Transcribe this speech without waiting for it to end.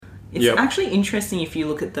It's actually interesting if you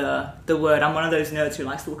look at the word. I'm one of those nerds who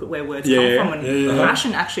likes to look at where words come from. And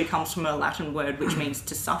passion actually comes from a Latin word which means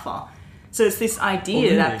to suffer. So it's this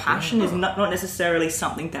idea that passion is not necessarily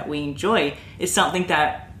something that we enjoy. It's something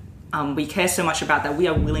that we care so much about that we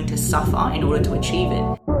are willing to suffer in order to achieve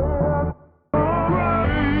it.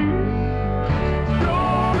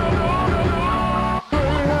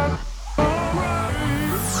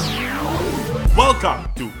 Welcome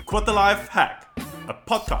to Quarter Life Hack, a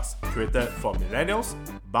podcast created for millennials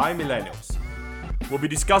by millennials. We'll be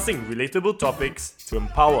discussing relatable topics to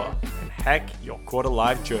empower and hack your quarter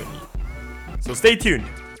life journey. So stay tuned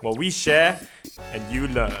while we share and you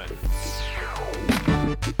learn.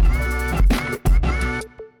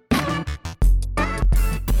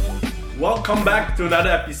 Welcome back to another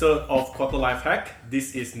episode of Quarter Life Hack.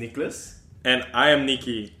 This is Nicholas. And I am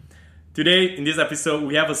Nikki. Today, in this episode,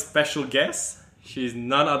 we have a special guest. She's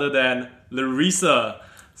none other than Larissa.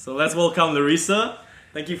 So let's welcome Larissa.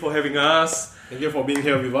 Thank you for having us. Thank you for being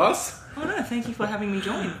here with us. Oh no, thank you for having me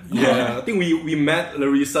join. Yeah, I think we met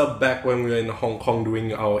Larissa back when we were in Hong Kong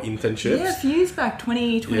doing our internships. Yeah, a few years back,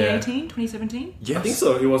 2018, 2017? Yes. I think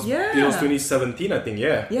so. It was 2017, I think,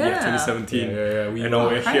 yeah. Yeah. 2017. Yeah. We know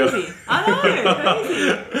we're crazy. here. I know,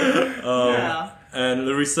 crazy. And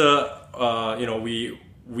Larissa,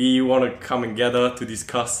 we want to come and gather to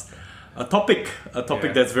discuss a topic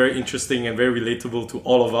that's very interesting and very relatable to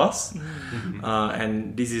all of us. Mm-hmm.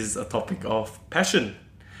 And this is a topic of passion.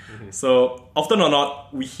 Mm-hmm. So often or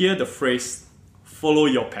not, we hear the phrase, follow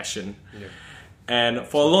your passion. Yeah. And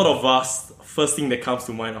for a lot of us, first thing that comes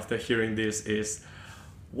to mind after hearing this is,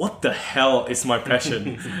 what the hell is my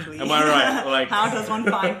passion? Am I right? Like, how does one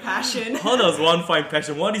find passion? How does one find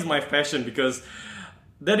passion? What is my passion? Because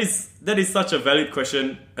that is such a valid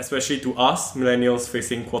question, especially to us millennials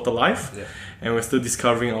facing quarter life, and we're still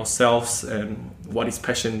discovering ourselves. And what is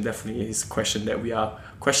passion? Definitely is a question that we are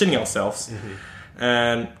questioning ourselves. Mm-hmm.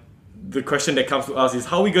 And the question that comes to us is,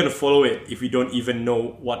 how are we going to follow it if we don't even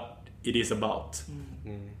know what it is about?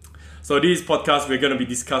 Mm-hmm. So this podcast, we're going to be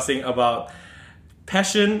discussing about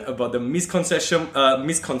passion, about the misconception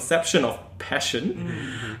of passion,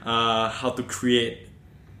 how to create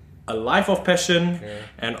a life of passion,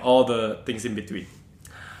 and all the things in between.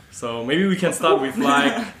 So maybe we can start with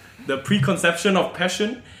like the preconception of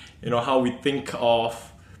passion, how we think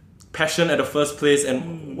of passion at the first place,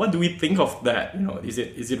 and what do we think of that? Is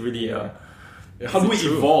it really how do we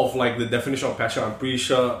evolve like the definition of passion? I'm pretty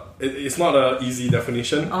sure it's not an easy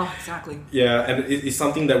definition. Oh, exactly. Yeah, and it's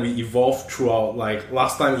something that we evolve throughout. Like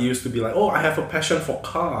last time it used to be like, I have a passion for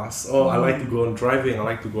cars. I like to go on driving. I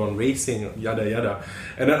like to go on racing, yada yada.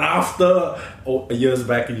 And then after years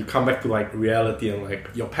back, you come back to like reality and like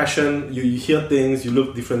your passion. You hear things, you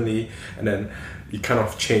look differently, and then you kind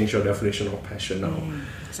of change your definition of passion now.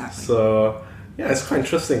 Exactly. So yeah, it's quite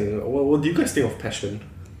interesting. What do you guys think of passion?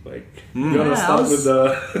 Like, you want to start with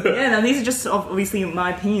the... now these are just obviously my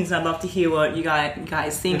opinions. I'd love to hear what you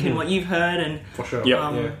guys think and what you've heard. And for sure.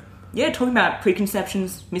 Talking about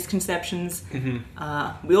preconceptions, misconceptions.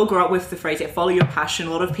 We all grow up with the phrase, follow your passion. A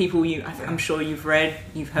lot of people, I'm sure you've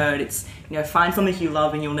heard, it's, find something you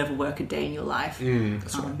love and you'll never work a day in your life.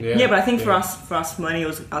 That's right. But I think for us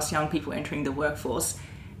millennials, us young people entering the workforce,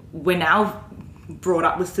 we're now brought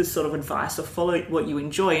up with this sort of advice of follow what you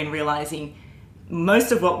enjoy, and realizing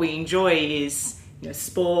most of what we enjoy is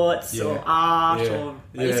sports or art or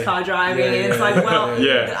race car driving, and it's like, well,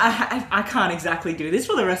 I can't exactly do this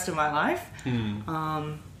for the rest of my life.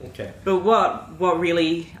 But what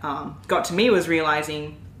really got to me was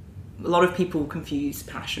realizing a lot of people confuse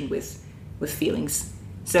passion with feelings.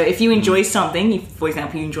 So if you enjoy something, for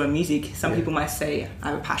example, you enjoy music, some people might say, I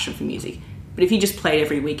have a passion for music. But if you just play it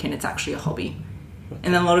every weekend, it's actually a hobby.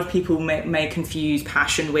 And then a lot of people may confuse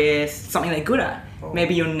passion with something they're good at.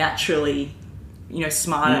 Maybe you're naturally,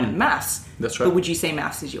 smart at maths. That's right. But would you say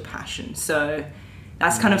maths is your passion? So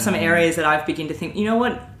that's kind of some areas that I've begun to think,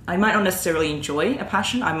 I might not necessarily enjoy a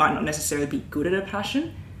passion. I might not necessarily be good at a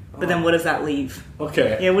passion. But then what does that leave?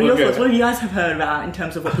 Okay. Yeah, what are your thoughts? What have you guys have heard about in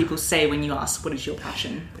terms of what people say when you ask, what is your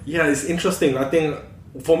passion? Yeah, it's interesting. I think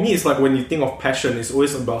for me, it's like when you think of passion, it's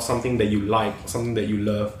always about something that you like, something that you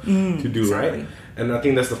love to do, exactly. right? And I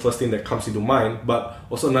think that's the first thing that comes into mind. But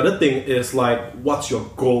also another thing is like, what's your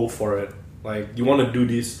goal for it? Like, you want to do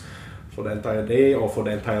this for the entire day or for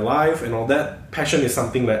the entire life and all that. Passion is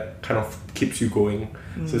something that kind of keeps you going.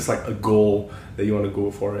 So it's like a goal that you want to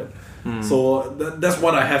go for it. So that's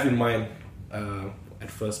what I have in mind at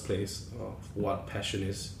first place of what passion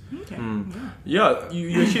is. Okay. Yeah,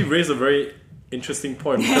 you actually raised a very interesting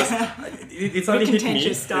point, because it suddenly hit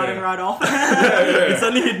me. Starting right off. It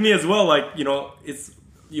suddenly hit me as well. Like, it's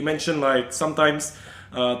you mentioned like sometimes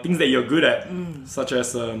things that you're good at, such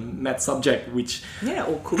as math subject, which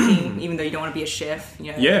or cooking, even though you don't want to be a chef.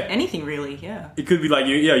 Anything really. Yeah, it could be like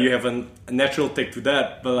you have a natural take to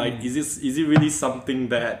that, but like is it really something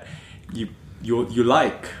that you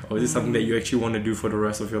like, or is it something that you actually want to do for the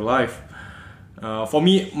rest of your life? For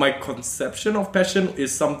me, my conception of passion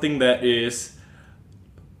is something that is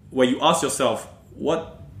where you ask yourself,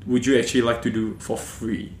 what would you actually like to do for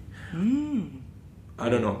free? I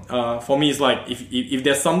don't know. For me, it's like if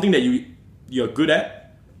there's something that you're good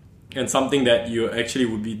at and something that you actually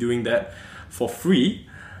would be doing that for free,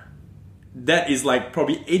 that is like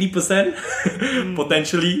probably 80%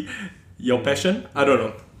 potentially your passion. I don't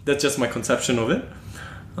know. That's just my conception of it.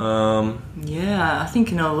 I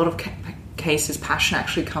think in a lot of cases, passion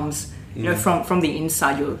actually comes from the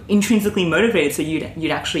inside. You're intrinsically motivated, so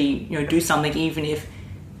you'd actually do something even if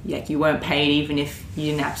you weren't paid, even if you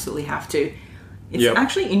didn't absolutely have to. It's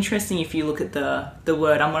actually interesting if you look at the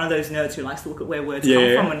word. I'm one of those nerds who likes to look at where words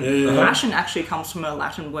come from. And passion actually comes from a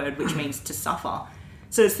Latin word which means to suffer.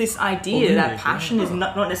 So it's this idea that passion is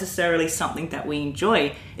not necessarily something that we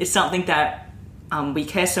enjoy. It's something that we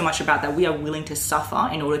care so much about that we are willing to suffer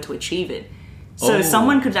in order to achieve it. So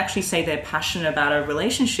someone could actually say they're passionate about a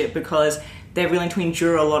relationship because they're willing to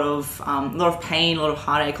endure a lot of pain, a lot of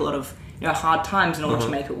heartache, a lot of hard times in order to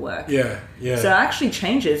make it work. So it actually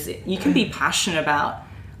changes. You can be passionate about,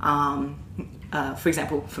 for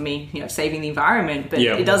example, for me, saving the environment, but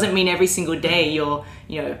it doesn't mean every single day you're,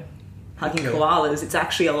 hugging koalas. It's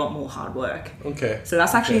actually a lot more hard work. So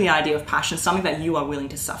that's actually the idea of passion, something that you are willing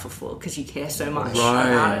to suffer for because you care so much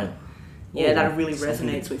about it. That really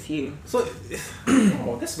resonates with you. So,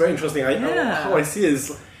 that's very interesting. How I see it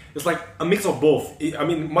is, it's like a mix of both.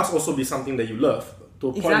 It must also be something that you love. To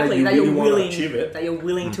a point that you really want to achieve it. That you're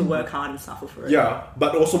willing to work hard and suffer for it. Yeah,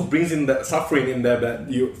 but also brings in that suffering in there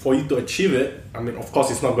that for you to achieve it, of course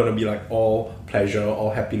it's not going to be like all pleasure, all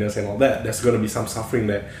happiness and all that. There's going to be some suffering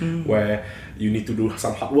there where you need to do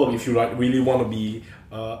some hard work. If you really want to be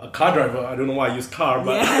a car driver, I don't know why I use car,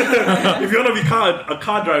 but if you want to be a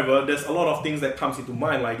car driver, there's a lot of things that comes into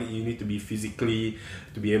mind, like you need to be physically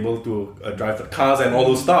to be able to drive the cars and all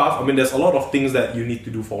those stuff. There's a lot of things that you need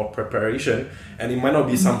to do for preparation, and it might not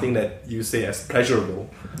be something that you say as pleasurable.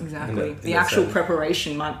 Exactly. The actual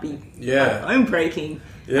preparation might be bone-breaking.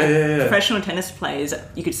 Professional tennis players,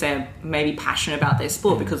 you could say, are maybe passionate about their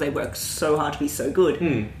sport because they work so hard to be so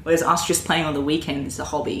good. Whereas us just playing on the weekend is a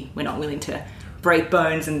hobby. We're not willing to break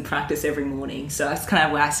bones and practice every morning. So that's kind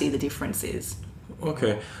of where I see the difference is.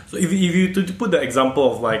 Okay. So if you to put the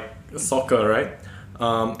example of like soccer, right?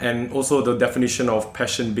 And also the definition of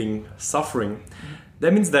passion being suffering,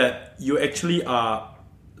 that means that you actually are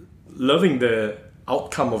loving the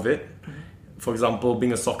outcome of it. For example,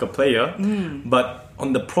 being a soccer player, but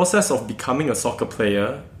on the process of becoming a soccer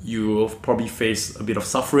player, you will probably face a bit of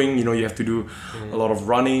suffering. You have to do a lot of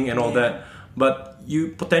running and all that. But you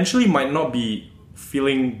potentially might not be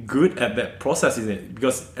feeling good at that process, isn't it?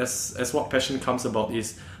 Because as what passion comes about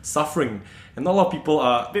is suffering. And not a lot of people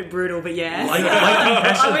are... A bit brutal, but yeah. Liking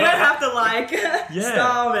passion. We don't have to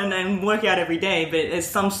starve and work out every day, but there's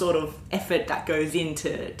some sort of effort that goes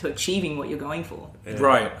into achieving what you're going for.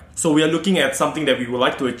 Right. So we are looking at something that we would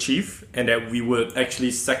like to achieve and that we would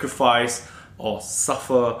actually sacrifice or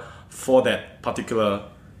suffer for that particular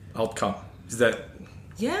outcome. Is that...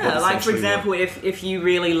 Yeah, like for example, if you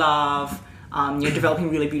really love... you're developing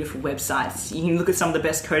really beautiful websites. You can look at some of the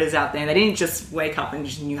best coders out there. They didn't just wake up and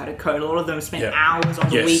just knew how to code. A lot of them spent hours on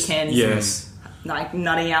the weekends, like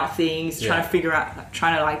nutting out things, trying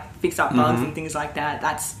to fix up bugs and things like that.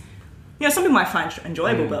 That's some people might find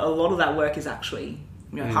enjoyable, but a lot of that work is actually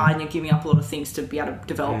hard, and you're giving up a lot of things to be able to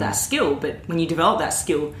develop that skill. But when you develop that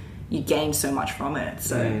skill, you gain so much from it.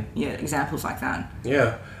 So examples like that.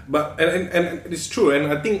 Yeah. But and it's true,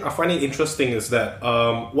 and I think I find it interesting is that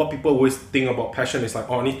what people always think about passion is like,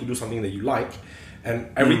 I need to do something that you like,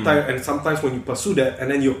 and every time, and sometimes when you pursue that,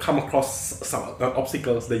 and then you come across some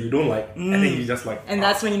obstacles that you don't like, and then you just like, and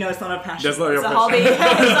that's when you know it's not a passion. That's not your passion. Hobby. It's a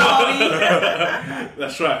hobby.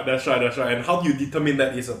 That's right. And how do you determine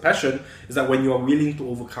that is a passion? Is that when you are willing to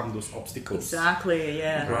overcome those obstacles. Exactly.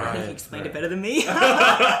 Yeah. Right, I think you explained it better than me. But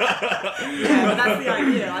that's the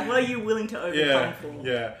idea. Like, what are you willing to overcome for?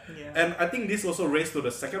 Yeah. And I think this also raised to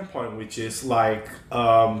the second point, which is like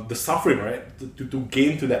the suffering, right? To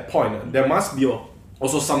gain to that point, there must be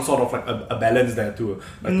also some sort of like a balance there to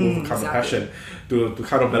overcome the passion, to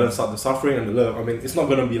kind of balance out the suffering and the love. It's not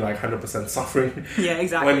going to be like 100% suffering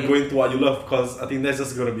when going to what you love, because I think that's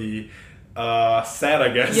just going to be sad, I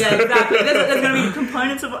guess. Yeah, exactly. There's going to be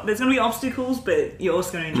components of, there's going to be obstacles, but you're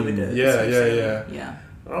also going to enjoy the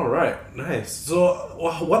All right, nice. So,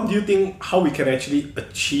 what do you think? How we can actually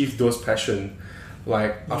achieve those passion,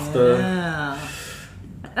 like after? Yeah.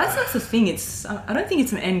 That's the thing. I don't think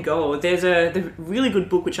it's an end goal. There's the really good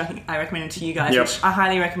book which I recommended to you guys, Yep. which I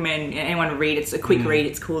highly recommend anyone to read. It's a quick read.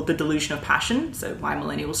 It's called The Delusion of Passion. So why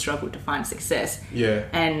millennials struggle to find success. Yeah.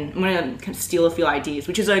 And I'm going to steal a few ideas,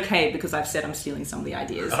 which is okay because I've said I'm stealing some of the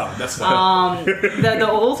ideas. Oh, that's fine. The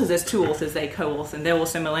authors, there's two authors, they co-author, and they're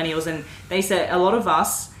also millennials, and they say a lot of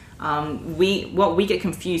us, what we get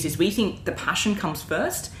confused is we think the passion comes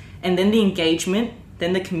first, and then the engagement,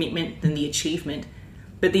 then the commitment, then the achievement.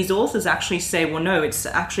 But these authors actually say, well, no, it's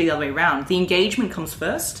actually the other way around. The engagement comes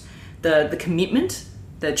first, the commitment,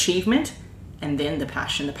 the achievement, and then the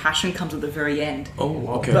passion. The passion comes at the very end. Oh,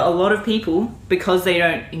 okay. But a lot of people, because they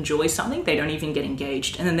don't enjoy something, they don't even get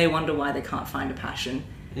engaged, and then they wonder why they can't find a passion.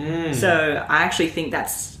 So I actually think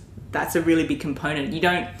that's a really big component.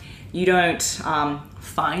 You don't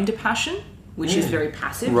find a passion, which is very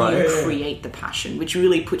passive. Right. You create the passion, which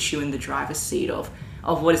really puts you in the driver's seat of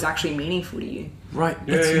what is actually meaningful to you. Right,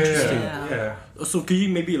 that's interesting. Yeah. So can you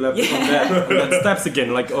maybe elaborate on that steps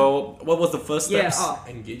again? Like, what was the first steps?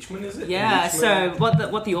 Engagement, is it? Yeah, Engagement? so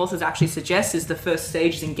what the authors actually suggest is the first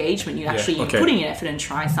stage is engagement. You actually okay. putting in effort and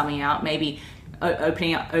trying something out, maybe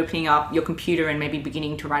opening up your computer and maybe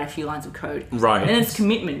beginning to write a few lines of code. Right. And then it's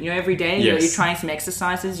commitment. Every day Yes. you're trying some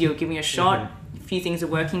exercises, you're giving a shot, a few things are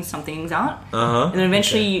working, some things aren't. Uh-huh. And then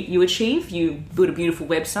eventually you achieve, you build a beautiful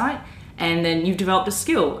website, and then you've developed a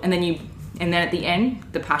skill, and then at the end,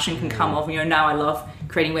 the passion can come of, now I love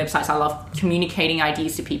creating websites, I love communicating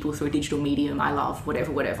ideas to people through a digital medium, I love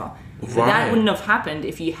whatever. But that wouldn't have happened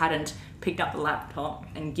if you hadn't picked up the laptop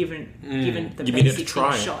and given the Giving it a basic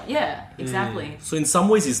try. shot. Yeah, exactly. So in some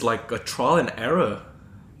ways, it's like a trial and error.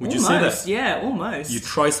 Would you say that? Yeah, almost. You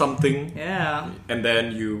try something, Yeah. and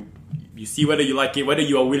then you see whether you like it, whether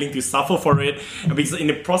you are willing to suffer for it. And because in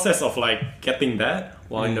the process of like getting that,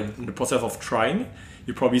 while in the process of trying,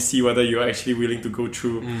 you probably see whether you're actually willing to go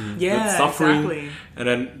through the suffering. Exactly. And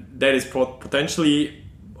then that is potentially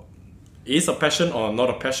is a passion or not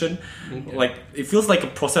a passion. Like it feels like a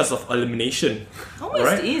process of elimination. Almost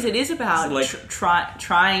right? is. It is about It's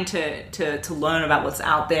trying to learn about what's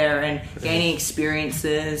out there and gaining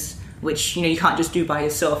experiences, which you can't just do by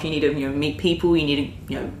yourself. You need to meet people. You need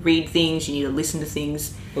to read things. You need to listen to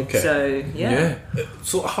things. Okay. So yeah.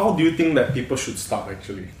 So how do you think that people should start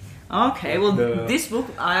actually? Okay, well, this book,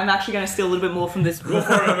 I'm actually going to steal a little bit more from this book. Go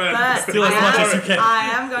for it, man. But Steal as much as you can.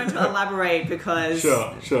 I am going to elaborate because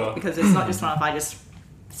Sure. because it's not just enough if I just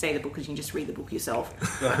say the book, because you can just read the book yourself.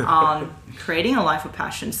 Creating a life of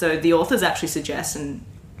passion. So the authors actually suggest, and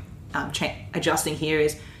adjusting here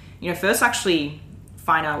is, first actually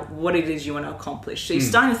find out what it is you want to accomplish. So you're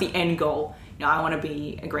starting with the end goal. I want to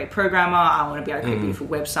be a great programmer. I want to be able to create beautiful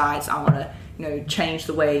websites. I want to change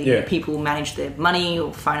the way people manage their money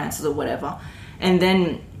or finances or whatever. And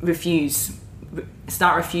then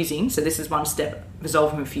start refusing. So this is one step,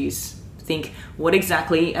 resolve and refuse. Think, what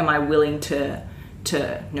exactly am I willing to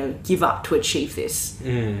give up to achieve this?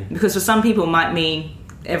 Because for some people it might mean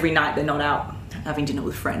every night they're not out having dinner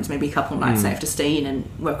with friends. Maybe a couple of nights they have to stay in and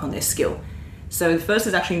work on their skill. So the first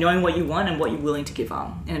is actually knowing what you want and what you're willing to give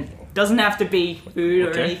up. And it doesn't have to be food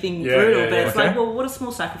or anything brutal, but it's like, well, what are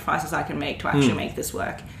small sacrifices I can make to actually make this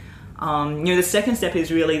work? The second step is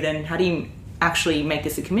really then, how do you actually make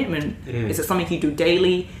this a commitment? Is it something you do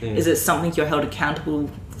daily? Is it something you're held accountable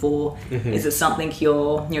for? Is it something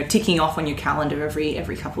you're ticking off on your calendar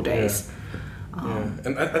every couple days?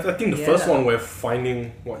 And I think the first one, we're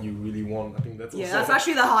finding what you really want. I think that's also... that's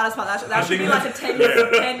actually the hardest part. That should be like a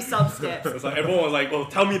 10 sub-steps. It's like everyone was like, "Oh,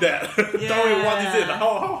 tell me that. Tell me what is it?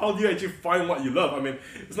 How do you actually find what you love?" I mean,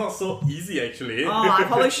 it's not so easy actually. I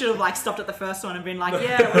probably should have stopped at the first one and been like, what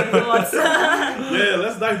are your thoughts?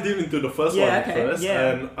 Let's dive deep into the first one first.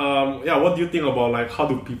 And what do you think about how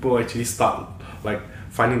do people actually start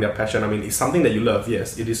finding their passion? I mean, it's something that you love.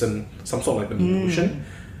 Yes, it isn't some sort of an emotion.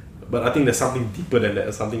 But I think there's something deeper than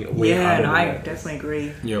that, something way harder than I that. definitely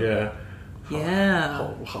agree. Yeah.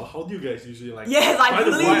 Yeah. How do you guys usually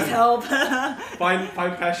please help. find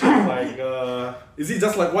passion? Is it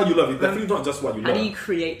just what you love? It's definitely not just what you love. How do you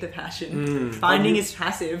create the passion? Finding is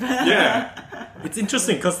passive. It's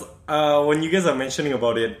interesting because when you guys are mentioning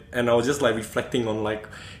about it, and I was just reflecting on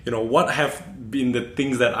what have been the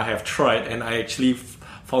things that I have tried, and I actually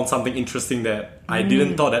found something interesting that I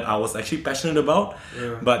didn't thought that I was actually passionate about,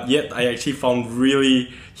 but yet I actually found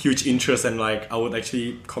really huge interest, and I would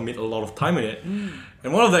actually commit a lot of time in it.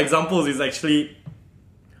 And one of the examples is actually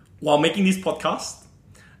while making this podcast,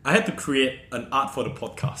 I had to create an art for the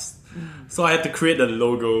podcast. So I had to create the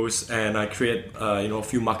logos, and I create a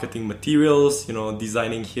few marketing materials,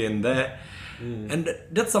 designing here and there. And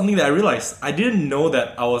that's something that I realized. I didn't know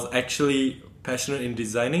that I was actually passionate in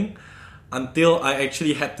designing until I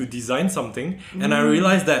actually had to design something, and I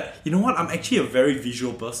realized that, you know what, I'm actually a very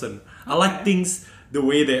visual person. I like things the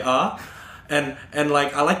way they are, and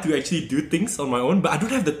like I like to actually do things on my own, but I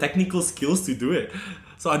don't have the technical skills to do it.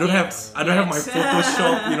 So I don't have my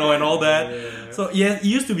Photoshop, and all that. Yeah. So yeah, it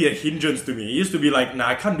used to be a hindrance to me. It used to be like,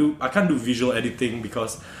 I can't do visual editing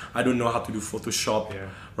because I don't know how to do Photoshop,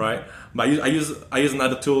 right? But I use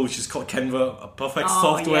another tool which is called Canva, a perfect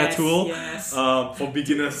software tool for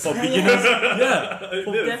beginners. Yeah,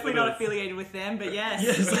 definitely not affiliated with them, but yes.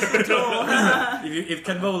 If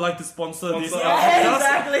Canva would like to sponsor this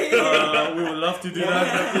exactly. We would love to do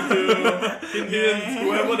that.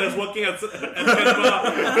 Whoever that's working at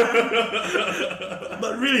Canva.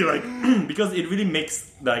 But really, like, because it really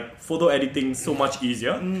makes like photo editing so much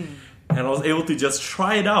easier, and I was able to just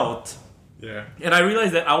try it out. Yeah. And I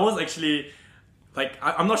realized that I was actually, like,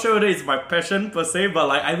 I'm not sure whether it's my passion per se, but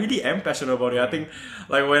like I really am passionate about it. I think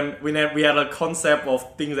like when we had a concept of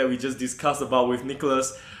things that we just discussed about with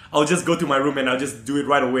Nicholas, I'll just go to my room and I'll just do it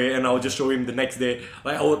right away, and I'll just show him the next day.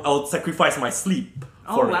 Like I would sacrifice my sleep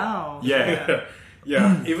for it. Wow. Yeah.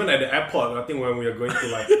 Yeah, even at the airport, I think when we were going to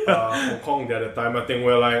like Hong Kong the other time, I think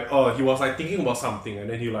we're like, he was like thinking about something, and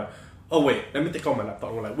then he like, oh wait, let me take out my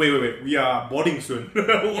laptop. We're like, wait, we are boarding soon. We are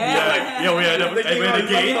at the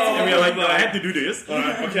gate, and we are like, I have to do this.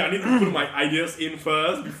 Alright, okay, I need to put my ideas in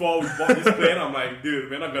first before we board this plane. I'm like,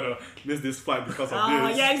 dude, we're not gonna miss this flight because of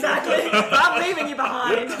this. Yeah, exactly. I'm leaving you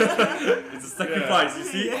behind. It's a sacrifice, you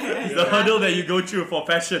see? It's the hurdle that you go through for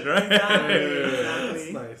passion, right?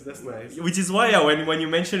 Exactly. That's nice. Which is why, when you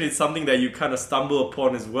mention it's something that you kind of stumble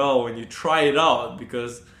upon as well when you try it out,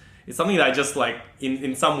 because it's something that I just like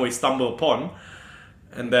in some way stumble upon,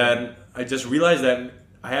 and then I just realized that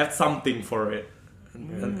I had something for it,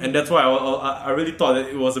 and that's why I really thought that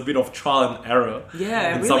it was a bit of trial and error.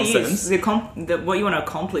 Yeah, in it really some is. sense. What you want to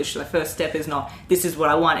accomplish, the first step is not this is what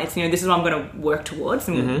I want. It's this is what I'm going to work towards,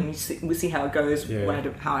 and we'll see how it goes.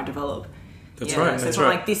 How I develop. That's right. So it's not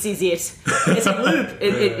like this is it. It's a loop.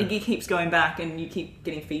 It keeps going back, and you keep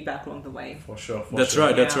getting feedback along the way. For sure. That's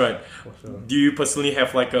right. For sure. Do you personally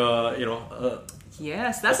have like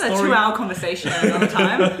Yes, that's a 2-hour conversation another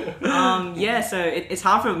time. So it's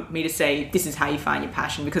hard for me to say this is how you find your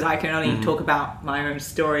passion, because I can only talk about my own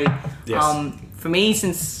story. Yes. For me,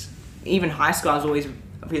 since even high school, I was always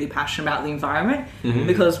really passionate about the environment,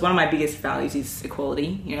 because one of my biggest values is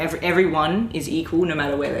equality. Everyone is equal no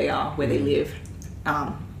matter where they are, where they live,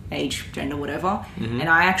 age, gender, whatever. And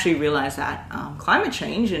I actually realized that climate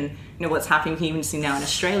change and what's happening here even now in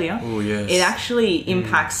Australia, it actually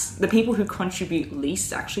impacts the people who contribute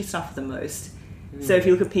least actually suffer the most. So if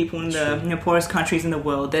you look at people in the poorest countries in the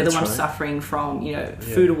world, they're the ones suffering from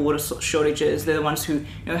food or water shortages. They're the ones who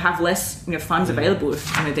have less funds available if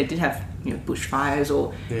they did have bushfires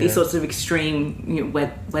or these sorts of extreme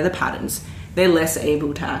weather patterns. They're less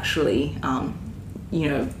able to actually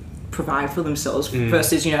provide for themselves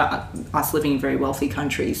versus us living in very wealthy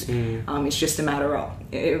countries. It's just a matter of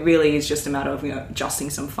adjusting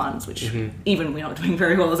some funds, which even we're not doing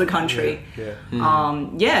very well as a country. So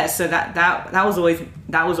that was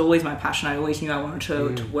always my passion. I always knew I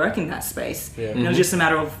wanted to work in that space. And it was just a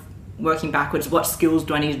matter of working backwards. What skills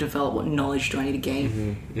do I need to develop? What knowledge do I need to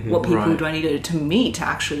gain? What people do I need to meet to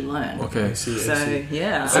actually learn? Okay, I see.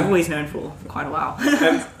 I've always known for quite a while.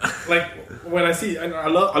 And like when I see, and I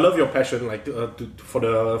love your passion, like for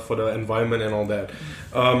the environment and all that.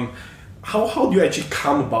 How do you actually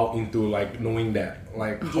come about into like knowing that?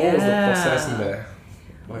 Like how was the process in there?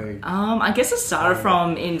 Like I guess it started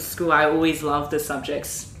from in school. I always loved the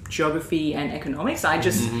subjects geography and economics. I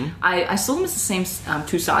saw them as the same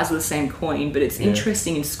two sides of the same coin, but it's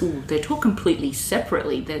interesting in school they're taught completely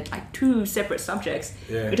separately. They're like two separate subjects.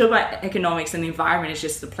 We talk about economics, and the environment is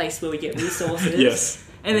just the place where we get resources.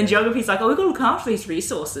 And then geography is like, we've got to look after these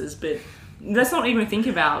resources, but let's not even think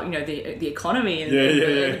about the economy and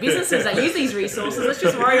the businesses that use these resources. Let's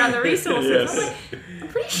just worry about the resources. I'm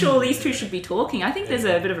pretty sure these two should be talking. I think there's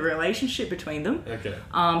a bit of a relationship between them.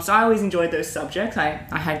 So I always enjoyed those subjects. I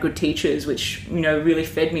had good teachers which really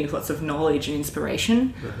fed me with lots of knowledge and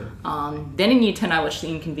inspiration. Then in year 10 I watched The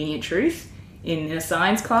Inconvenient Truth in a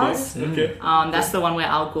science class. That's the one where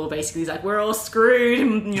Al Gore basically is like, we're all screwed,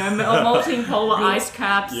 melting polar ice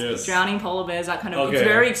caps, drowning polar bears, that kind of. It's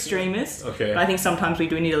very extremist. But I think sometimes we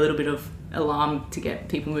do need a little bit of alarm to get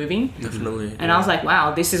people moving. Definitely. And I was like,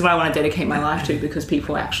 wow, this is what I want to dedicate my life to, because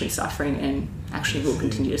people are actually suffering and actually will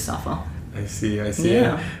continue to suffer. I see.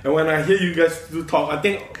 Yeah. And when I hear you guys do talk, I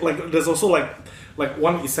think like there's also like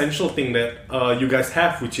one essential thing that you guys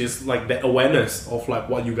have, which is like the awareness of like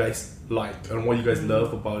what you guys like and what you guys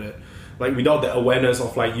love about it. Like without the awareness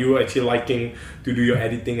of like you actually liking to do your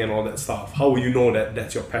editing and all that stuff, how will you know that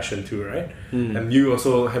that's your passion too, right? And you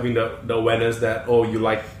also having the awareness that you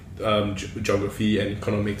like geography and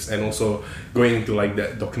economics, and also going into like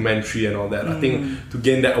that documentary and all that. I think to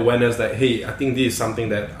gain that awareness that hey, I think this is something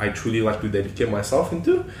that I truly like to dedicate myself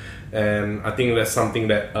into. And I think that's something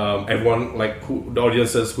that everyone, like the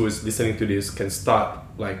audiences who is listening to this, can start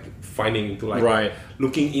like finding to like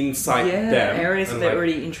looking inside them. Areas that they're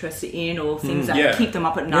already interested in, or things that keep them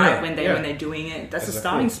up at night when they're doing it. That's a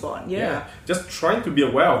starting spot. Yeah. Just trying to be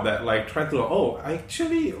aware of that, like trying to I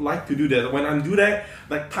actually like to do that. When I do that,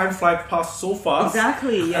 like time flies past so fast.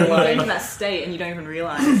 Exactly. Yeah, you get into that state and you don't even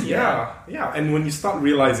realize. Yeah. And when you start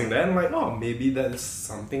realizing that, I'm like, maybe that is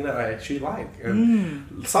something that I actually like,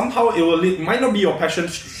 and somehow it will lead. Might not be your passion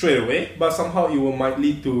straight away, but somehow it might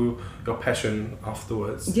lead to your passion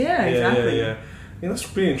afterwards. Yeah, exactly. Yeah, that's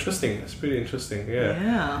pretty interesting.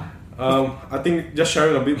 Yeah. I think just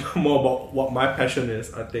sharing a bit more about what my passion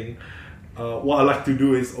is. I think what I like to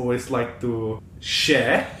do is always like to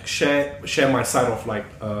share my side of like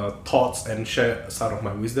thoughts, and share a side of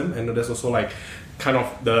my wisdom. And there's also like kind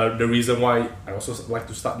of the reason why I also like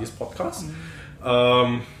to start this podcast.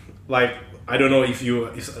 Like I don't know if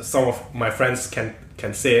some of my friends can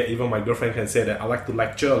say, even my girlfriend can say that I like to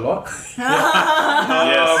lecture a lot.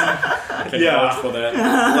 I can vouch for that.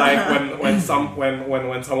 Like when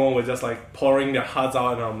someone was just like pouring their hearts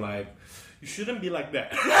out, and I'm like, you shouldn't be like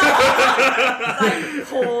that. Like,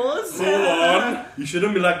 pause. Hold on. You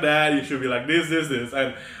shouldn't be like that. You should be like this.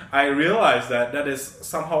 And I realized that is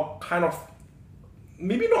somehow kind of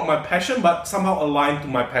maybe not my passion, but somehow aligned to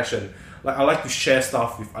my passion. Like I like to share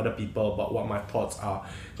stuff with other people about what my thoughts are,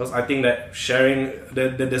 because I think that sharing,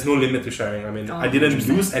 there's no limit to sharing. I mean, I didn't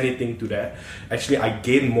lose anything to that. Actually, I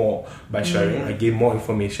gained more by sharing. I gained more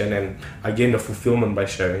information, and I gained the fulfillment by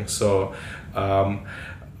sharing. So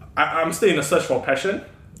I'm still in a search for passion,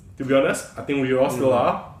 to be honest. I think we all still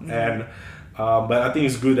are. And but I think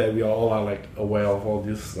it's good that we all are like aware of all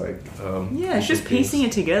this, like it's just piecing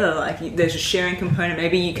it together. Like there's a sharing component.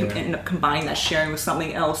 Maybe you can end up combining that sharing with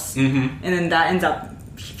something else, and then that ends up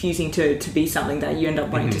fusing to be something that you end up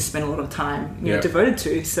wanting to spend a lot of time devoted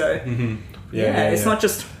to. So it's not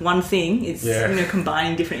just one thing. It's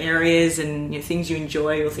combining different areas and things you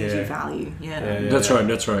enjoy or things you value. That's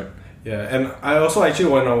right. Yeah, and I also actually,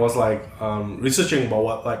 when I was like researching about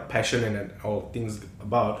what like passion and all things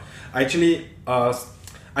about, I actually I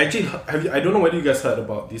don't know whether you guys heard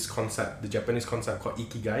about this concept, the Japanese concept called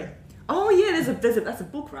Ikigai. Oh yeah, that's a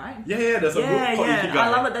book, right? Yeah, there's a book called Ikigai. I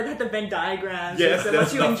love it. They had the Venn diagrams. Yes, so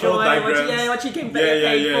what you enjoy, what you can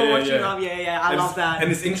pay for, what you love. I love that.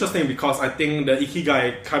 And it's interesting because I think the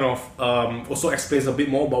Ikigai kind of also explains a bit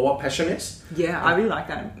more about what passion is. Yeah, I really like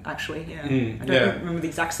that actually. Yeah, I don't remember the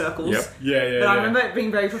exact circles. Yep. But I remember it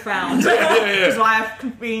being very profound. Which is why I've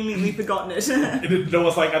conveniently forgotten it. There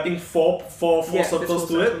was like I think four circles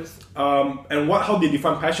to it. And how they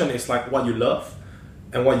define passion is like what you love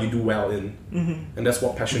and what you do well in, and that's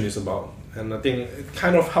what passion is about. And I think it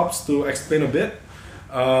kind of helps to explain a bit.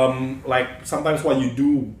 Like sometimes what you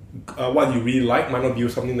do, what you really like, might not be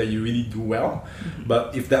something that you really do well,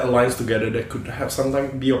 but if that aligns together, that could have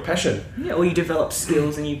sometimes be your passion. Yeah, or you develop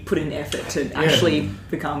skills and you put in effort to actually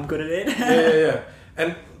become good at it. Yeah.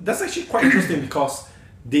 And that's actually quite interesting because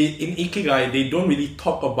in Ikigai, they don't really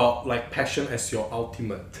talk about like passion as your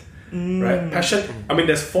ultimate. Right, passion. I mean,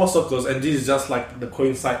 there's 4 circles, and this is just like the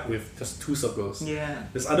coincide with just 2 circles. Yeah,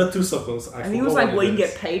 there's other 2 circles. I think it was like what you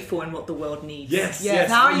get paid for and what the world needs. Yes.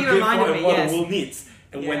 How are you reminding me? What the world needs,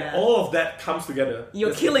 and when all of that comes together,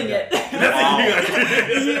 you're killing it.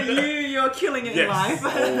 You're killing it in life.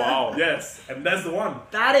 Oh wow! Yes, and that's the one.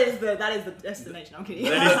 That is the destination. I'm kidding.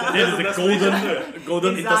 That is the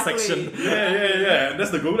golden intersection. Yeah. And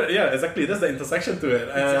that's the golden. Yeah, exactly. That's the intersection to it.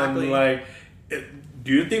 Exactly. And like.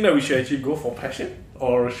 Do you think that we should actually go for passion,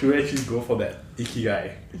 or should we actually go for that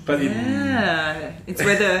Ikigai? But it's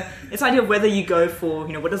the idea of whether you go for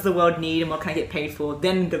what does the world need and what can I get paid for,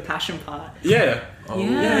 then the passion part.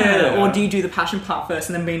 Or do you do the passion part first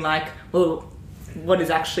and then being like, well, what is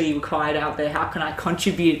actually required out there? How can I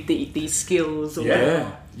contribute these skills? Or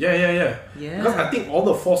Yeah. Because I think all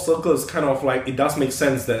the 4 circles kind of like, it does make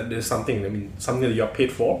sense that there's something that you're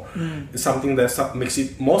paid for. It's something that makes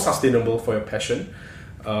it more sustainable for your passion.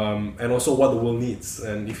 And also what the world needs.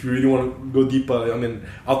 And if you really want to go deeper, I mean,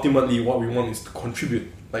 ultimately what we want is to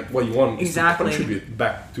contribute. Like what you want is to contribute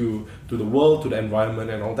back to the world, to the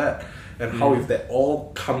environment and all that. and how if that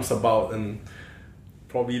all comes about, and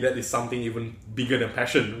probably that is something even bigger than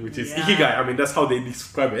passion, which is ikigai. I mean, that's how they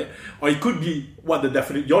describe it. Or it could be what your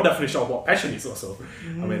definition of what passion is also.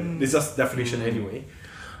 I mean, it's just definition anyway.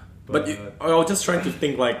 But I was just trying to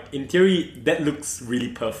think, like, in theory, that looks really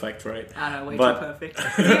perfect, right? I know, way too perfect.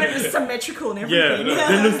 It's symmetrical and everything.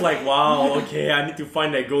 That looks like, wow, okay, I need to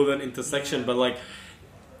find that golden intersection. But, like,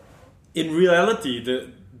 in reality,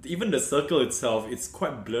 even the circle itself, it's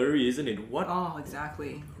quite blurry, isn't it? Oh,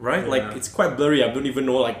 exactly. Right? Yeah. Like, it's quite blurry. I don't even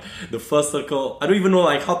know, like, the first circle. I don't even know,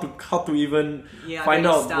 like, how to even find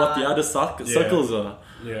out what the other circles are.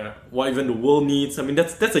 Yeah. What even the world needs. I mean,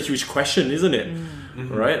 that's a huge question, isn't it?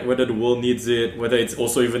 Mm-hmm. Right? Whether the world needs it, whether it's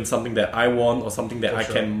also even something that I want or something that I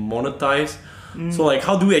can monetize. So, like,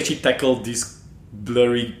 how do we actually tackle these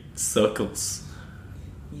blurry circles?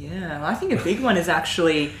 Yeah, I think a big one is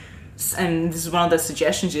actually, and this is one of the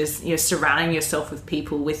suggestions, is surrounding yourself with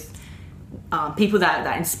people people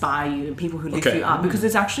that inspire you and people who lift you up, because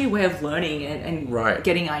it's actually a way of learning and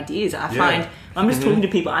getting ideas. I find when I'm just talking to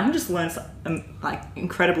people, I can just learn like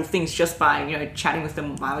incredible things just by chatting with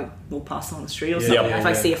them while I walk past them on the street or something. If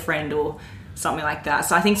I see a friend or something like that.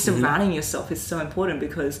 So I think surrounding yourself is so important,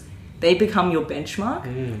 because they become your benchmark,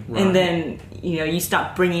 and then you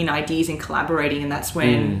start bringing ideas and collaborating, and that's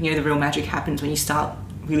when the real magic happens, when you start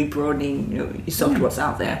really broadening yourself to what's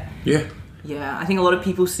out there. Yeah, I think a lot of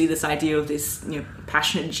people see this idea of this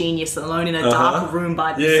passionate genius alone in a dark room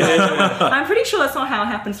by themselves. I'm pretty sure that's not how it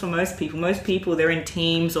happens for most people. Most people, they're in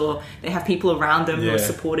teams, or they have people around them who are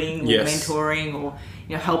supporting or mentoring or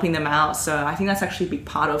helping them out. So I think that's actually a big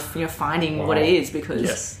part of finding what it is,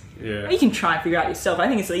 because you can try and figure out yourself. I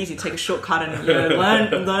think it's easy to take a shortcut and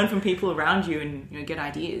learn from people around you and get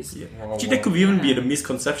ideas. Actually, that could even be the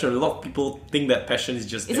misconception. A lot of people think that passion is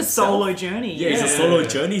just a solo journey. It's a solo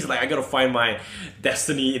journey. It's like, I gotta find my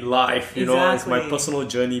destiny in life. It's my personal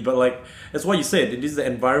journey. But like, that's what you said. It is the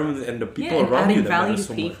environment and the people around you that matter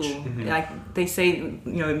so much. Like they say,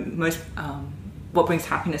 most. What brings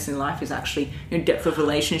happiness in life is actually depth of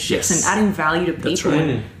relationships and adding value to people. That's right.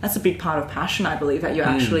 And that's a big part of passion, I believe, that you're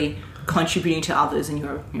actually contributing to others and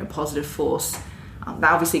you're a positive force.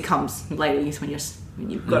 That obviously comes later when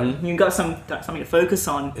you've got something to focus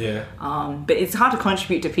on. But it's hard to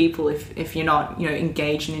contribute to people if you're not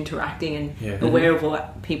engaged and interacting and aware of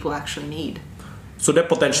what people actually need. So that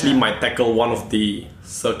potentially might tackle one of the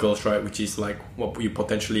circles, right? Which is like what you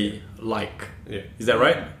potentially like. Is that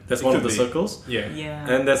right? That's one of the circles.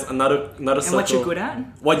 And there's another circle. And what you're good at.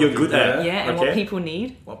 What you're good at. Yeah, and what people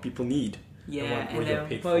need. What people need. Yeah, and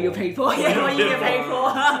then what you're paid for. Yeah, what you get paid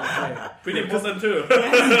for. Pretty important too.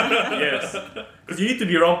 Yes. Because you need to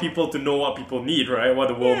be around people to know what people need, right? What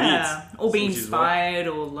the world needs. Or be inspired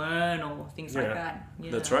or learn or things like that.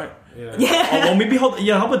 Yeah. That's right. Or maybe how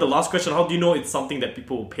about the last question? How do you know it's something that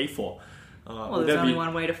people will pay for? Well, there's only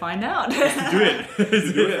one way to find out. Do it.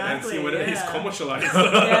 Do it and see whether it's commercialized.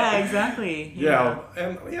 Exactly.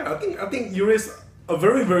 I think you raised a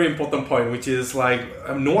very, very important point, which is like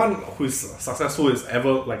no one who's successful is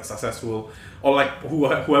ever like successful, or like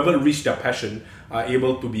whoever reached their passion are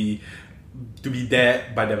able to be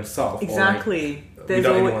there by themselves. Exactly. Or like,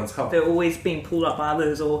 without anyone's help. They're always being pulled up by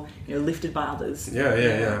others or lifted by others.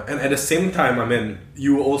 Yeah. And at the same time, I mean,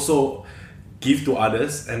 you also give to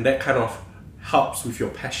others, and that kind of helps with your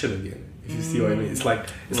passion again. If you see what I mean, it's like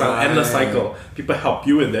an endless cycle. People help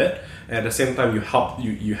you with that, and at the same time, you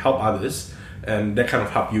help others, and that kind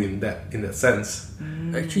of help you in that sense.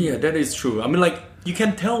 Actually, that is true. I mean, like, you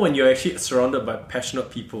can tell when you're actually surrounded by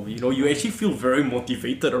passionate people. You actually feel very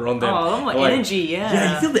motivated around them. Energy,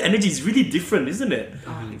 Yeah, you feel the energy is really different, isn't it?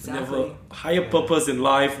 Exactly. You have a higher purpose in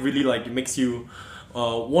life. Really, like, it makes you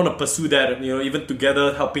want to pursue that. Even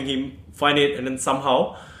together, helping him find it, and then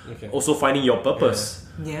somehow also finding your purpose.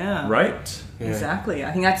 Yeah. Right? Yeah. Exactly.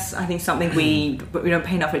 I think something we don't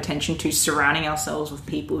pay enough attention to, surrounding ourselves with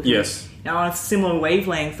people who are on a similar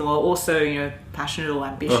wavelength, or also passionate or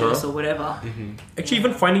ambitious or whatever. Actually,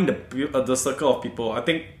 even finding the circle of people, I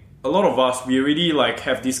think a lot of us, we already like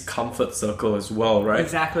have this comfort circle as well, right?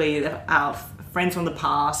 Exactly. Our friends from the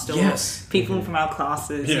past, or people from our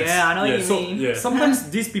classes. Yeah, I know what you mean. Sometimes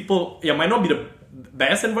these people might not be the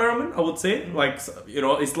best environment, I would say. Like,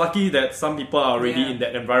 it's lucky that some people are already in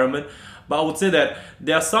that environment. But I would say that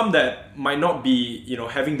there are some that might not be,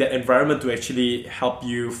 having that environment to actually help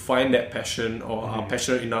you find that passion, or are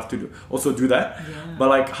passionate enough to also do that. Yeah. But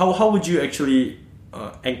like, how would you actually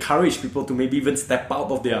encourage people to maybe even step out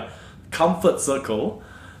of their comfort circle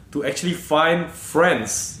to actually find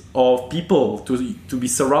friends or people to be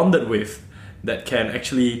surrounded with that can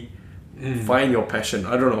actually find your passion.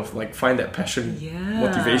 I don't know, like find that passion,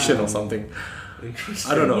 motivation or something.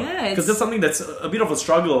 Interesting. I don't know, Yeah, because that's something that's a bit of a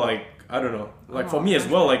struggle. Like I don't know, like for me as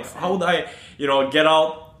well. Like 100%. how would I, get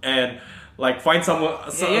out and like find someone,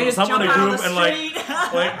 just someone in jump a out group on and the like, street.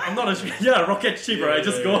 like I'm not a rocket ship, right?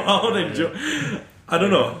 Just go out and I don't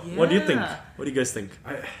know. What do you think? Yeah. What do you guys think?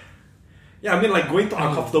 Yeah, I mean, like going to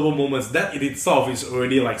uncomfortable moments, that in itself is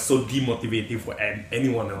already like so demotivating for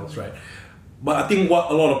anyone else, right? But I think what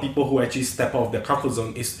a lot of people who actually step out of their comfort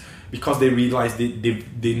zone is because they realize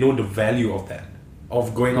they know the value of that,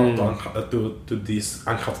 of going out to these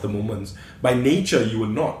uncomfortable moments. By nature, you will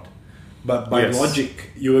not, but by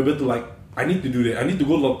logic, you're able to like, I need to do that. I need to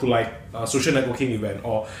go to like a social networking event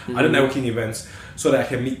or other networking events so that I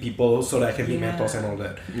can meet people, so that I can meet mentors and all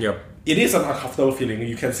that. Yep. It is an uncomfortable feeling.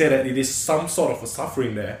 You can say that it is some sort of a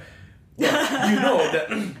suffering there. But you know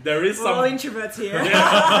that there is We're all some. introverts here.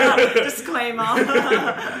 Disclaimer.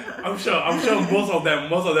 I'm sure most of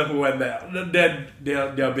them who went there,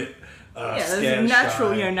 they're a bit scared. There's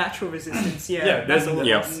natural, shy. natural resistance. Yeah, Yeah, there's that's all it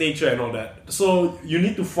yeah. is. nature and all that. So you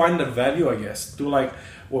need to find the value, I guess, to like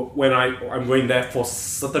when I'm going there for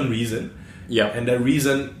certain reason. Yeah. And that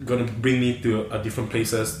reason gonna bring me to different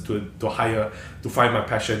places to find my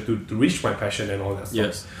passion, to reach my passion and all that stuff.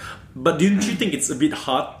 Yes. But don't you think it's a bit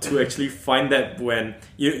hard to actually find that when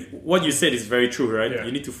what you said is very true, right? Yeah.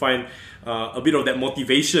 You need to find a bit of that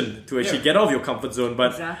motivation to actually get out of your comfort zone.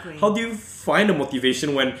 But Exactly. how do you find the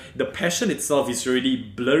motivation when the passion itself is already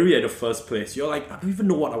blurry at the first place? You're like, I don't even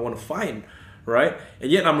know what I want to find, right? And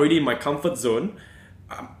yet I'm already in my comfort zone.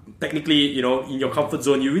 Technically, in your comfort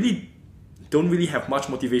zone, you really don't really have much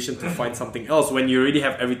motivation to find something else when you already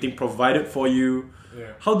have everything provided for you. Yeah.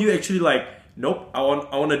 How do you actually like, nope, I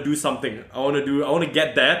want to do something. I want to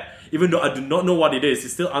get that, even though I do not know what it is.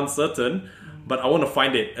 It's still uncertain, but I want to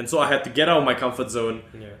find it. And so I had to get out of my comfort zone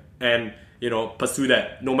and, pursue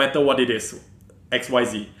that, no matter what it is,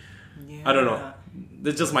 XYZ. Yeah. I don't know.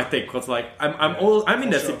 That's just my take. Cause like I'm in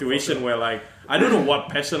that situation where like I don't know what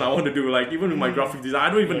passion I want to do. Like even with my graphic design, I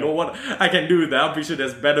don't even know what I can do with that. I'm pretty sure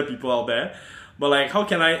there's better people out there. But like, how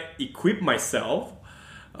can I equip myself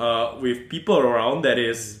with people around that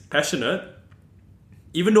is passionate?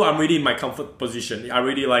 Even though I'm already in my comfort position, I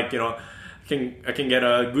really like I can get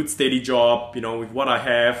a good steady job. With what I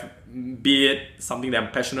have, be it something that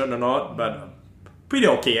I'm passionate or not, but pretty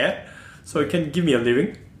okay at. So it can give me a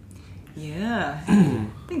living. Yeah,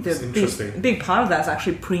 I think the interesting. big part of that is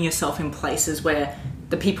actually putting yourself in places where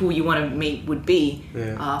the people you want to meet would be.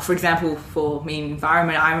 Yeah. For example, for me,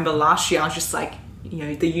 environment, I remember last year I was just like,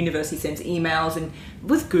 the university sends emails, and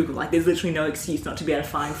with Google, like there's literally no excuse not to be able to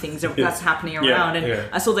find things that's happening around.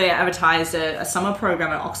 And I saw they advertised a summer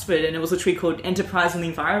program at Oxford, and it was literally called Enterprise in the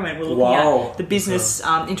Environment. We're looking at the business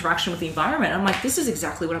interaction with the environment. I'm like, this is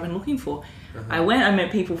exactly what I've been looking for. I went, I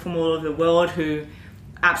met people from all over the world who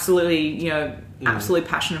absolutely, absolutely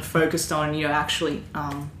passionate and focused on, actually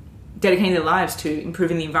dedicating their lives to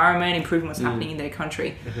improving the environment, improving what's happening in their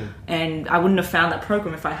country. And I wouldn't have found that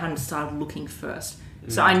program if I hadn't started looking first.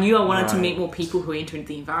 So I knew I wanted to meet more people who are into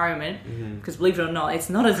the environment, because believe it or not, it's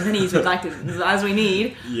not as many as we'd like to, as we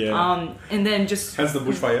need. Yeah. And then just Hence the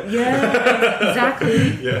bushfire. yeah,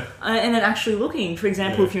 exactly. Yeah. And then actually looking, for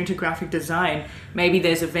example, if you're into graphic design, maybe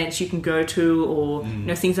there's events you can go to, or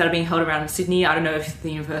things that are being held around in Sydney. I don't know if the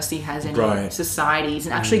university has any societies,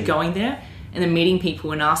 and actually going there and then meeting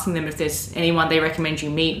people and asking them if there's anyone they recommend you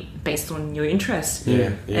meet based on your interests.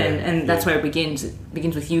 And that's where it begins. It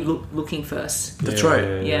begins with you looking first. That's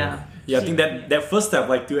right. Yeah. Yeah, I think that first step,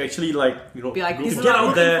 like to actually Be like, this is get what I'm out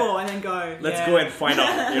looking there. for, and then go. Let's go and find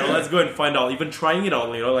out. Let's go and find out. Even trying it out.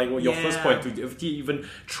 Like your first point, to even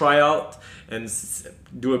try out and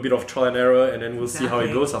do a bit of trial and error, and then we'll see how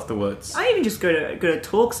it goes afterwards. I even just go to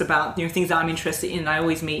talks about things that I'm interested in. I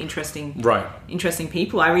always meet interesting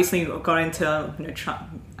people. I recently got into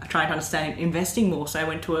trying to understand investing more. So I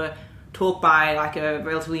went to a talk by like a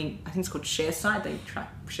relatively, I think it's called ShareSite. They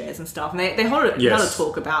track shares and stuff, and they hold another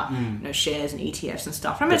talk about shares and ETFs and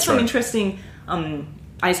stuff. And I met some interesting.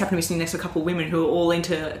 I just happened to be sitting next to a couple of women who were all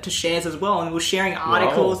into shares as well, and they were sharing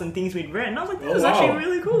articles and things we'd read. And I was like, this is actually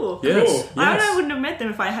really cool. Yes. Cool. I wouldn't have met them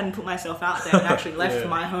if I hadn't put myself out there and actually left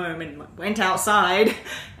my home and went outside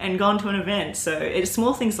and gone to an event. So it's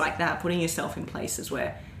small things like that, putting yourself in places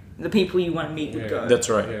where the people you want to meet would go. That's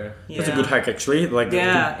right. That's a good hack, actually. Like,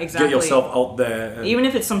 exactly. Get yourself out there. And even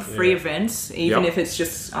if it's some free events, even if it's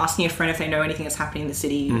just asking a friend if they know anything that's happening in the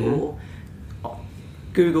city, or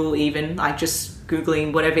Google even, like just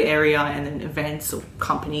Googling whatever area and then events or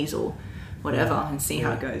companies or whatever and seeing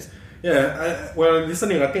how it goes. Yeah, well,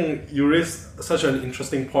 listening, I think you raised such an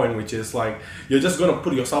interesting point, which is like you're just gonna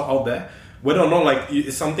put yourself out there, whether or not like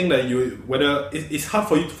it's something that it's hard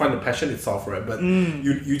for you to find the passion itself, right? But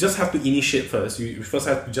you just have to initiate first. You first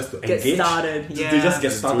have to just engage, get started, to just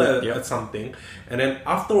get started at something, and then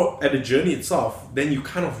at the journey itself, then you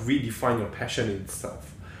kind of redefine your passion in itself.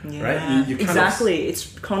 Yeah, right? You exactly.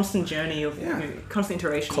 It's constant journey of constant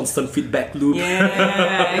iteration, constant feedback loop.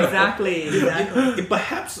 Yeah, exactly. It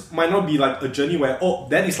perhaps might not be like a journey where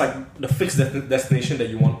that is like the fixed destination that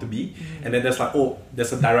you want to be, and then there's like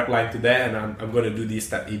there's a direct line to there, and I'm going to do this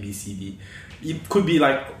step A B C D. It could be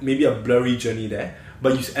like maybe a blurry journey there,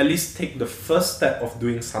 but you at least take the first step of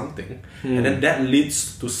doing something, and then that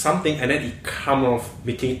leads to something, and then it kind of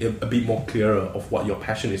making it a bit more clearer of what your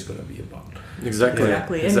passion is going to be about.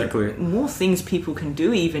 Exactly. And more things people can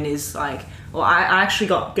do even is like, I actually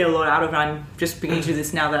get a lot out of it. I'm just beginning to do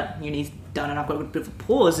this now that uni's done and I've got a bit of a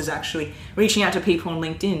pause, is actually reaching out to people on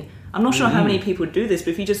LinkedIn. I'm not sure how many people do this,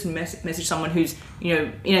 but if you just message someone who's,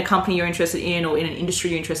 in a company you're interested in or in an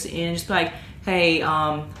industry you're interested in, and just be like, hey,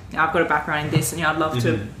 I've got a background in this and I'd love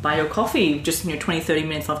to buy your coffee, just 20-30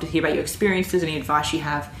 minutes, love to hear about your experiences, any advice you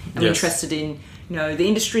have. I'm interested in the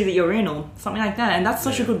industry that you're in or something like that. And that's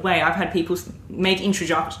such a good way. I've had people make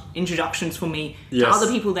introductions for me to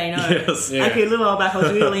other people they know. Like a little while back, I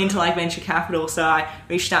was really into like venture capital, so I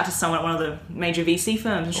reached out to someone at one of the major VC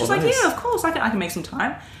firms, and she's like, yeah, of course, I can make some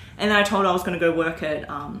time. And then I told her I was going to go work at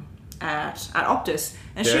Optus,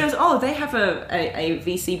 and she goes, they have a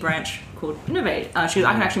VC branch called Innovate. She goes,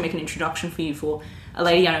 I can actually make an introduction for you for a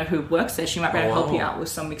lady I know who works there. She might be able to help you out with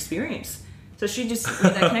some experience. So she just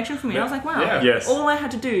made that connection for me. And I was like, wow. All I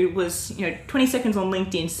had to do was 20 seconds on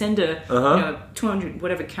LinkedIn, send a 200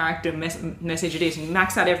 whatever character message it is, and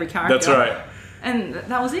max out every character. That's right. And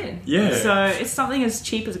that was it. Yeah. So it's something as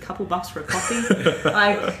cheap as a couple bucks for a coffee.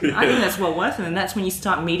 I think that's well worth it. And that's when you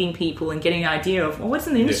start meeting people and getting an idea of, what's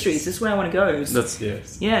in the industry? Is this where I want to go?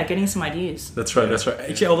 Getting some ideas. That's right.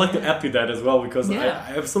 Actually, I would like to add to that as well, because I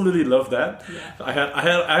absolutely love that. Yeah.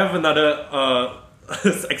 I have another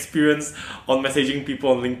experience on messaging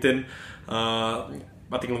people on LinkedIn.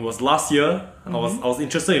 I think it was last year. I was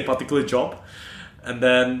interested in a particular job, and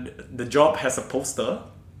then the job has a poster.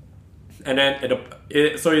 And then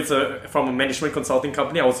it's from a management consulting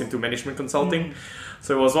company. I was into management consulting,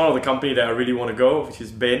 so it was one of the company that I really want to go, which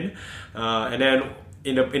is Bain. And then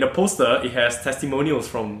in the poster, it has testimonials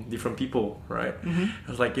from different people, right? I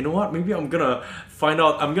was like, you know what? Maybe I'm gonna find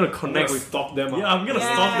out. I'm gonna connect with stalk them. Yeah, I'm gonna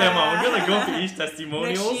stalk them out. I'm gonna go to each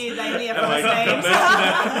testimonials.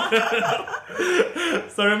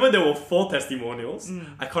 So I remember there were 4 testimonials.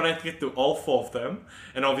 I connected to all 4 of them,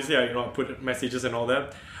 and obviously I put messages and all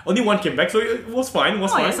that. Only one came back, so it was fine.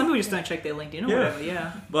 Yeah, some people just don't check their LinkedIn or whatever.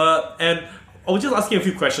 Yeah. And I was just asking a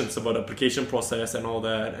few questions about the application process and all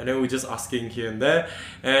that, and then we were just asking here and there.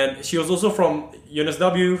 And she was also from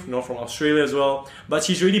UNSW, from Australia as well, but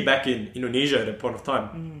she's already back in Indonesia at that point of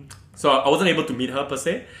time. So I wasn't able to meet her per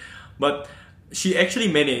se, but she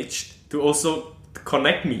actually managed to also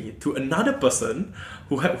connect me to another person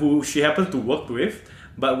who she happened to work with,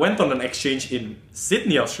 but went on an exchange in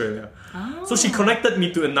Sydney, Australia. So she connected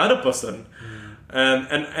me to another person.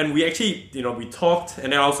 And we actually, we talked,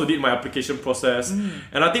 and then I also did my application process.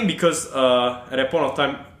 And I think because at that point of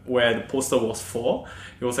time where the poster was for,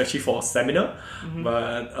 it was actually for a seminar,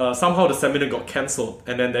 but somehow the seminar got cancelled,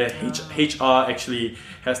 and then the HR actually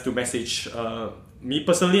has to message me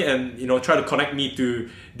personally and try to connect me to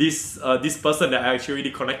this person that I actually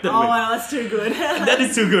already connected with. Oh wow, that's too good. That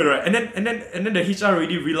is too good, right? And then the HR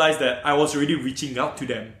already realized that I was already reaching out to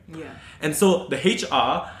them. Yeah. And so the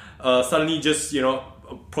HR suddenly just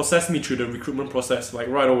process me through the recruitment process like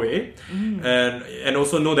right away, and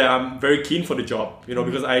also know that I'm very keen for the job,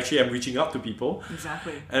 because I actually am reaching out to people.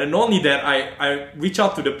 Exactly. And not only that, I reach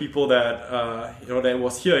out to the people that that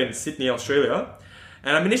was here in Sydney, Australia,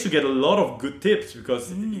 and I managed to get a lot of good tips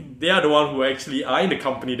because they are the one who actually are in the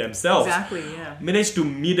company themselves. Exactly. Yeah. Managed to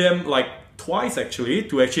meet them like twice actually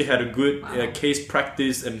to actually had a good case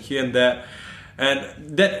practice and here and there,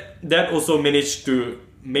 and that also managed to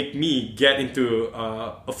make me get into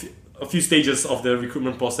a few stages of the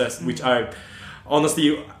recruitment process, which I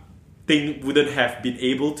honestly think wouldn't have been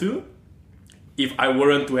able to if I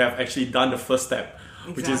weren't to have actually done the first step.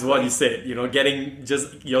 Which is what you said, getting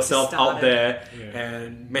just yourself out there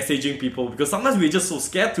and messaging people, because sometimes we're just so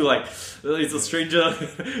scared to it's a stranger.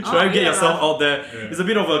 Try to get yourself out there. It's a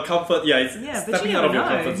bit of a comfort. It's stepping out of your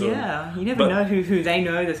comfort zone. Yeah, you never know who they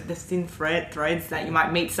know. The thin threads that you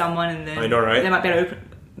might meet someone and then I know, right? They might be able to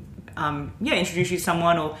introduce you to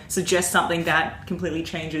someone or suggest something that completely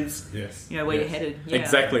changes where you're headed. Yeah.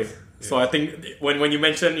 Exactly. So I think when you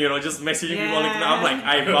mentioned, just messaging people on LinkedIn, I'm like,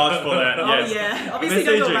 I vouch for that. Oh yes. yeah, obviously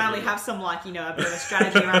don't go Messaging. around, have some a bit of a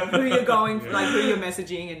strategy around who you're going, like who you're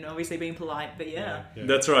messaging, and obviously being polite. But yeah.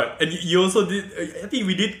 That's right. And you also did. I think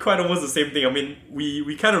we did quite almost the same thing. I mean,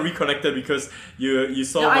 we kind of reconnected because you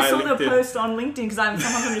saw my I saw LinkedIn. the post on LinkedIn because sometimes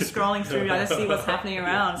I'm just scrolling through. I just see what's happening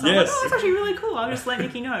around. So Yes. I'm like, oh, that's actually really cool. I'll just let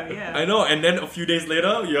Nikki know. Yeah. I know. And then a few days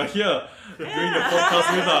later, you're here doing the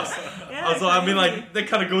podcast with us. Yeah, So I mean, crazy. that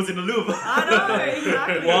kind of goes in the loop. I know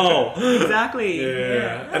exactly. Wow. Exactly.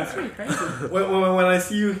 Yeah. That's pretty crazy. When I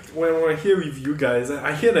see you, when I hear with you guys,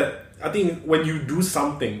 I hear that. I think when you do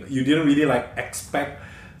something, you didn't really expect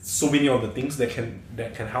so many of the things that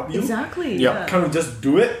can help you. Exactly. Yeah. Kind of just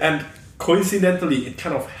do it, and coincidentally, it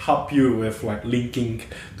kind of help you with linking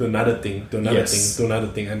to another thing, to another Yes. thing, to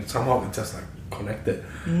another thing, and somehow it's just connected.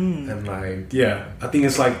 And I think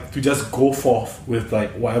it's to just go forth with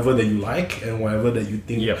whatever that you like and whatever that you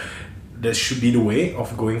think Yep. that should be the way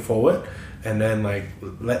of going forward, and then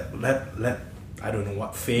let I don't know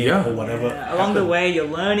what fate Yeah. or whatever. Yeah. Along the happen. way, you're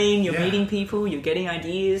learning, you're Yeah. meeting people, you're getting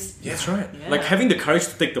ideas. That's right. Yeah. Like having the courage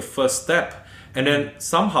to take the first step, and then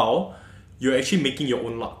somehow you're actually making your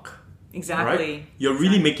own luck. Exactly. Right? You're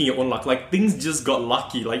really making your own luck. Things just got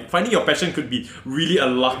lucky. Finding your passion could be really a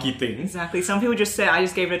lucky thing. Exactly. Some people just say, I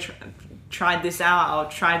just gave it tried this out, or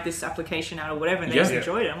tried this application out, or whatever, and they just Yeah.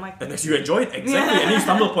 enjoyed it. I'm like, And as you enjoy it, exactly. Yeah. And then you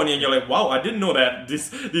stumble upon it and you're like, wow, I didn't know that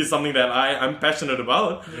this is something that I'm passionate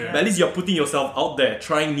about. Yeah. But at least you're putting yourself out there,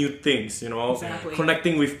 trying new things, Exactly.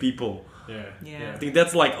 connecting with people. Yeah. I think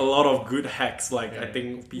that's a lot of good hacks. I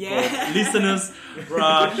think people, Yeah. listeners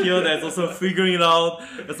here that's also figuring it out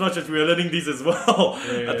as much as we're learning this as well.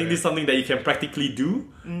 I think this is something that you can practically do.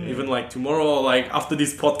 Even tomorrow, after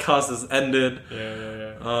this podcast has ended.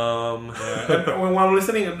 And when I'm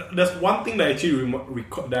listening, there's one thing that actually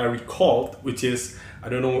that I recalled, which is, I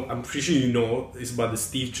don't know, I'm pretty sure you know, it's about the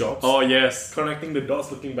Steve Jobs. Oh yes. Connecting the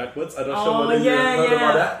dots looking backwards. I'm not Oh, sure whether you yeah, heard yeah.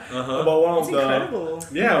 about that. About one It's of the incredible.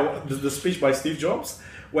 the speech by Steve Jobs,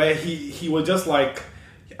 where he was just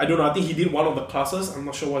I don't know, I think he did one of the classes, I'm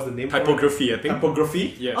not sure what's the name for it. Typography, I think.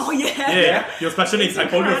 Typography. Yes. Oh yeah. Yeah. He was passionate in It's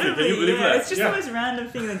typography. Can you believe that? It's just Yeah. the most random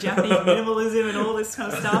thing, the Japanese minimalism and all this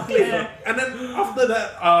kind of stuff. Yeah. And then after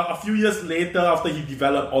that, a few years later, after he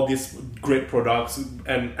developed all these great products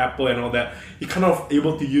and Apple and all that, he kind of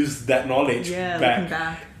able to use that knowledge Yeah, looking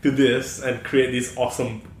back. to this and create this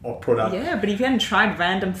awesome product. Yeah, but if you hadn't tried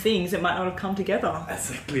random things, it might not have come together.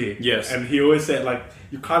 Exactly. Yes. And he always said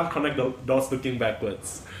you can't connect the dots looking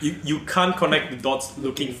backwards. You can't connect the dots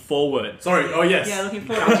looking forward. Sorry. Oh yes. Yeah, looking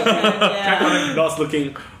forward to it. Can't Yeah. connect the dots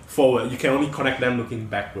looking forward. You can only connect them looking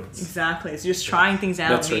backwards. Exactly. It's just trying things out,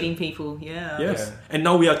 That's right. meeting people. Yeah. Yes. Yeah. And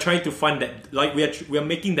now we are trying to find that, we are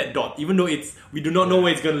making that dot, even though we do not know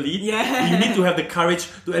where it's going to lead. Yeah. You need to have the courage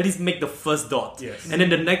to at least make the first dot. Yes. And then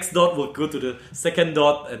the next dot will go to the second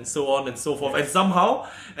dot, and so on and so forth. And somehow,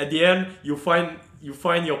 at the end, you find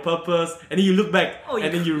your purpose, and then you look back, Oh,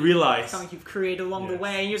 and then you realize Something you've created along the Yes.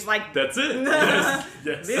 way, and you're just like, that's it. Yes.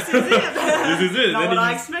 Yes. this is it. This is it. Not Then what I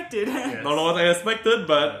you- expected. Not what I expected,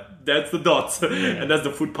 but that's the dot, and that's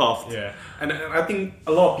the footpath. Yeah. And I think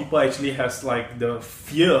a lot of people actually has the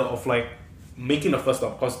fear of making the first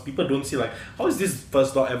dot, because people don't see how is this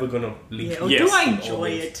first dot ever gonna link? Yeah, or Yes, do I enjoy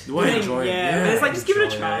always. it? Do I enjoy it? Yeah, Yeah, but it's just give it a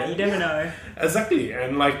enjoy try. it. You never know. Exactly,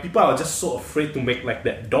 and people are just so afraid to make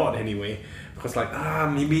that dot anyway, because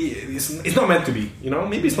maybe it's not meant to be,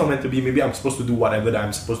 maybe it's not meant to be. Maybe I'm supposed to do whatever that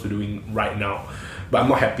I'm supposed to do right now, but I'm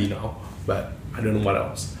not happy now. But I don't know what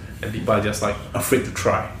else, and people are just afraid to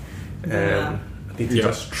try, and Yeah. I think to Yeah.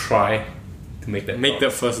 just try to make that Make dot.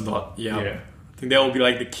 that first dot. Yeah. Yeah. I think that will be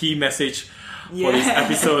the key message for this Yeah.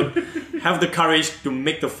 episode. Have the courage to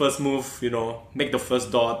make the first move, make the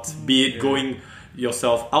first dot, be it going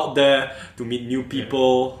yourself out there to meet new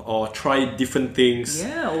people or try different things.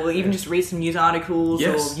 Yeah, or even just read some news articles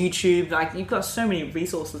Yes. or YouTube. You've got so many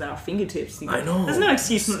resources at our fingertips. I know. There's no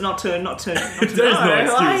excuse not to There is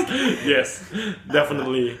know. no excuse. Yes,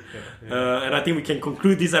 definitely. And I think we can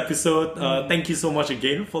conclude this episode. Thank you so much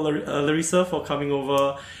again for Larissa for coming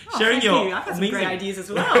over, sharing Thank your you. I've got some amazing, great ideas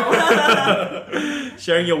as well.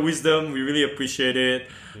 sharing your wisdom. We really appreciate it.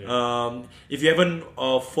 If you haven't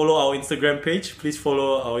follow our Instagram page, please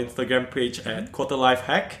follow our Instagram page at Quarter Life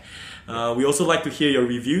Hack. We also like to hear your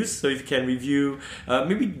reviews, so if you can review,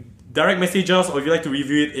 maybe direct message us, or if you like to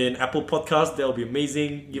review it in Apple Podcast, that will be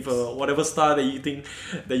amazing. Give a whatever star that you think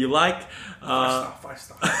that you like. 5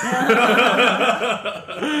 star.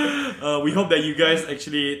 We hope that you guys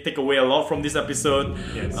actually take away a lot from this episode.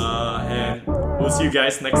 Yes. And we'll see you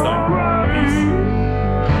guys next time. Peace.